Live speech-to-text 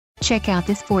Check out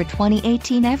this Ford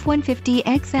 2018 F-150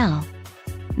 XL.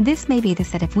 This may be the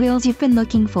set of wheels you've been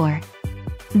looking for.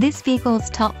 This vehicle's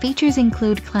top features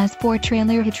include Class 4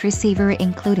 trailer hitch receiver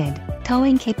included,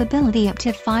 towing capability up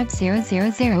to 5000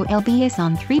 lbs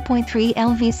on 3.3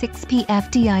 L V6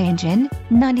 PFDI engine,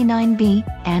 99B,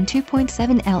 and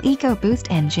 2.7L EcoBoost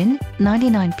engine,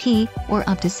 99P, or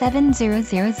up to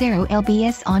 7000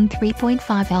 lbs on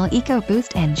 3.5L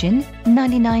EcoBoost engine,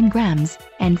 99 grams,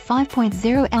 and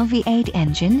 5.0L V8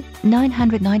 engine,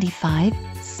 995.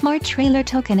 Smart trailer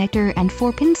tow connector and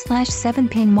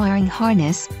 4-pin/7-pin wiring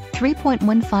harness,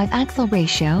 3.15 axle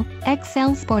ratio,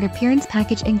 XL Sport appearance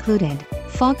package included,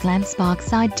 fog lamps, box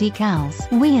side decals,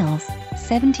 wheels,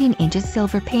 17 inches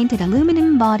silver painted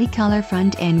aluminum body color,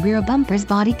 front and rear bumpers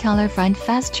body color, front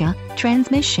fascia,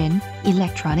 transmission,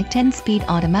 electronic 10-speed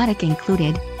automatic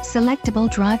included, selectable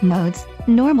drive modes,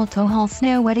 normal tow haul,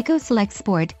 snow, wet, eco select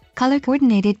sport, color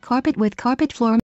coordinated carpet with carpet floor.